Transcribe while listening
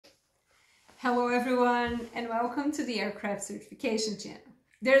Hello everyone and welcome to the Aircraft Certification Channel.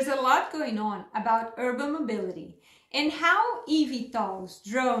 There's a lot going on about urban mobility and how eVTOLs,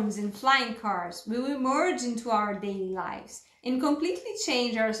 drones and flying cars will emerge into our daily lives and completely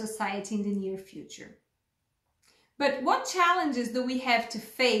change our society in the near future. But what challenges do we have to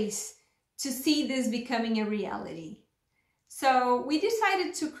face to see this becoming a reality? So we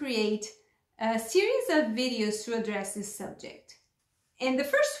decided to create a series of videos to address this subject. And the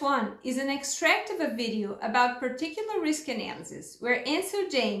first one is an extract of a video about particular risk analysis, where Ansel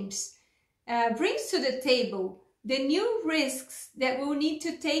James brings to the table the new risks that will need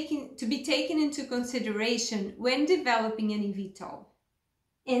to be taken into consideration when developing an eVTOL.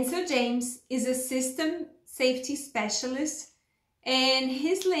 Ansel James is a system safety specialist, and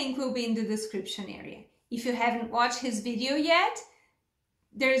his link will be in the description area. If you haven't watched his video yet,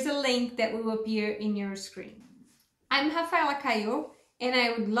 there's a link that will appear in your screen. I'm Rafaela Caillaux, and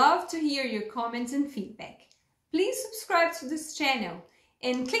I would love to hear your comments and feedback. Please subscribe to this channel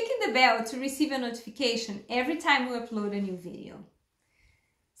and click in the bell to receive a notification every time we upload a new video.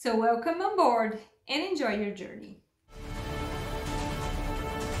 So welcome on board and enjoy your journey.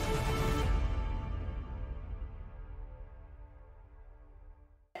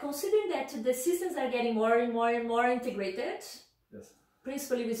 Considering that the systems are getting more and more integrated, yes,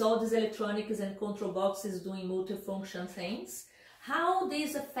 principally with all these electronics and control boxes doing multifunction things, how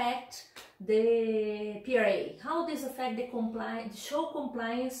this affect the PRA? How this affect the show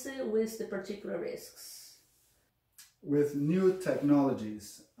compliance with the particular risks? With new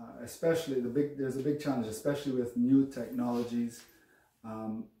technologies, especially there's a big challenge, especially with new technologies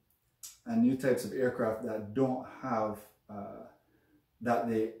and new types of aircraft that don't have that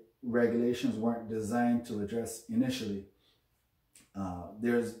the regulations weren't designed to address initially.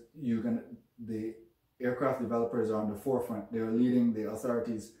 The aircraft developers are on the forefront. They're leading the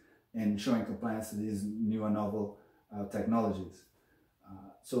authorities in showing compliance to these new and novel technologies.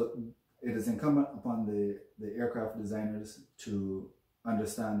 So it is incumbent upon the aircraft designers to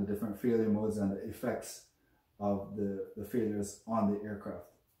understand the different failure modes and the effects of the failures on the aircraft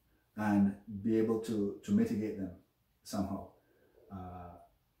and be able to mitigate them somehow.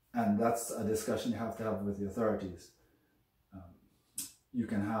 And that's a discussion you have to have with the authorities. You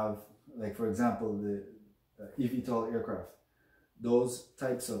can have, like for example, the eVTOL aircraft. Those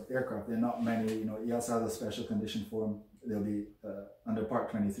types of aircraft, they're not many, EASA has a special condition for them. They'll be under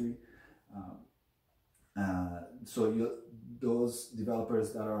Part 23. Those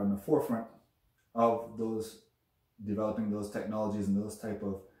developers that are on the forefront of developing those technologies and those type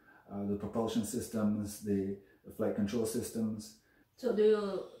of the propulsion systems, the flight control systems. So do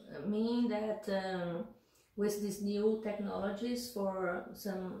you mean that with these new technologies, for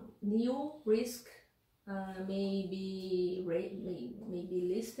some new risk may be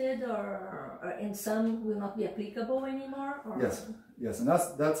listed, and some will not be applicable anymore? Or? Yes, and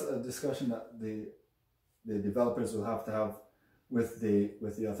that's a discussion that the developers will have to have with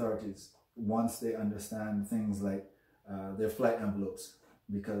the authorities once they understand things like their flight envelopes,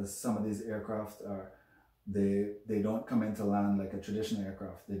 because some of these aircraft they don't come into land like a traditional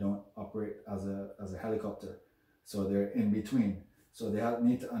aircraft. They don't operate as a helicopter, so they're in between. So they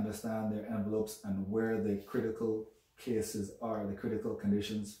need to understand their envelopes and where the critical cases are, the critical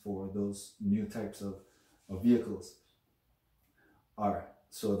conditions for those new types of vehicles are,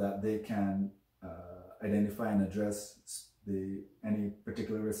 so that they can identify and address any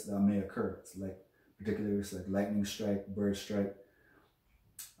particular risks that may occur. It's like particular risks like lightning strike, bird strike.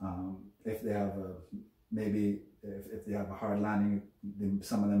 If they have if they have a hard landing,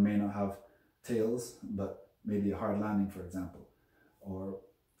 some of them may not have tails, but maybe a hard landing, for example. Or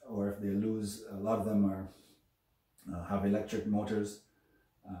if they lose, a lot of them have electric motors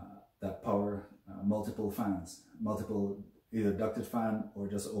that power multiple fans, either ducted fan or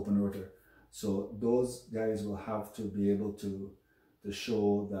just open rotor. So those guys will have to be able to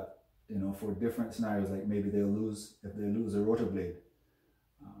show that, for different scenarios, like maybe if they lose a rotor blade,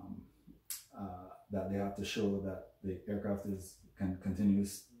 that they have to show that the aircraft can continue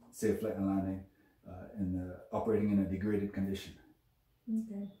safe flight and landing operating in a degraded condition.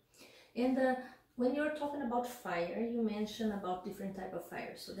 Okay. And when you're talking about fire, you mentioned about different type of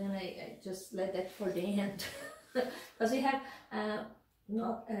fire. So then I just let that for the end, because we have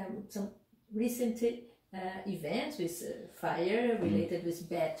some recent events with fire related with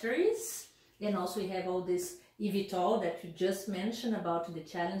batteries, and also we have all this eVTOL that you just mentioned about the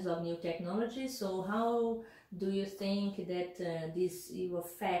challenge of new technology. So how do you think that this will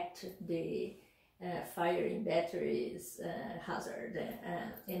affect the fire in batteries hazard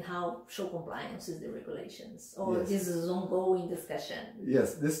and how show compliance is the regulations, or yes. This is ongoing discussion?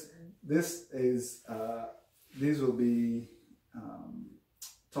 Yes, these will be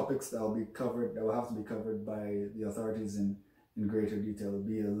topics that will have to be covered by the authorities in greater detail. It'll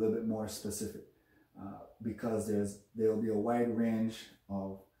be a little bit more specific because there will be a wide range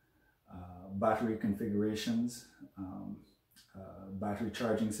of battery configurations, battery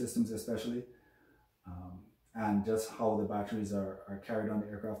charging systems especially, and just how the batteries are carried on the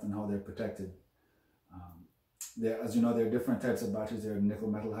aircraft and how they're protected. As you know, there are different types of batteries. There are nickel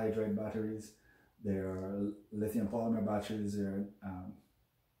metal hydride batteries, there are lithium polymer batteries, there are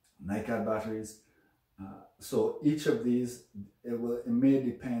NiCad batteries. So each of these, it may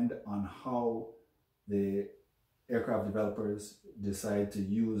depend on how the aircraft developers decide to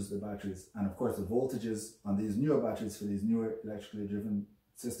use the batteries. And of course, the voltages on these newer batteries for these newer electrically driven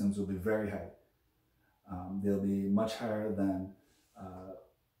systems will be very high. They'll be much higher than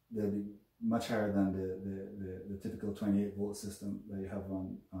the typical 28 volt system that you have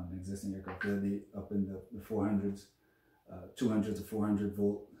on existing aircraft. They'll be up in the 400s, 200 to 400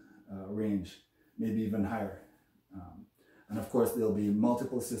 volt range, maybe even higher. And of course, there'll be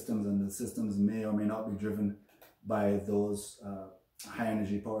multiple systems, and the systems may or may not be driven by those high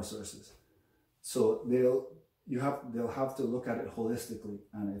energy power sources. So they'll have to look at it holistically,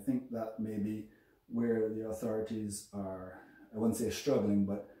 and I think that may be where the authorities are, I wouldn't say struggling,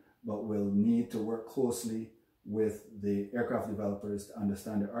 but will need to work closely with the aircraft developers to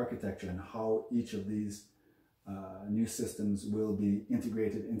understand the architecture and how each of these new systems will be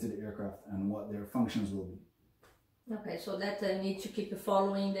integrated into the aircraft and what their functions will be. Okay, so that need to keep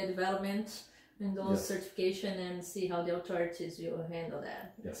following the development in those Yes. certification and see how the authorities will handle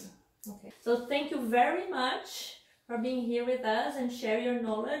that. Yes. Okay, so thank you very much for being here with us and share your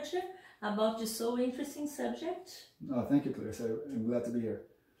knowledge about this so interesting subject. Oh, thank you, Clarissa. I'm glad to be here.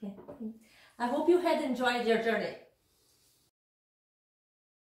 Okay. I hope you had enjoyed your journey.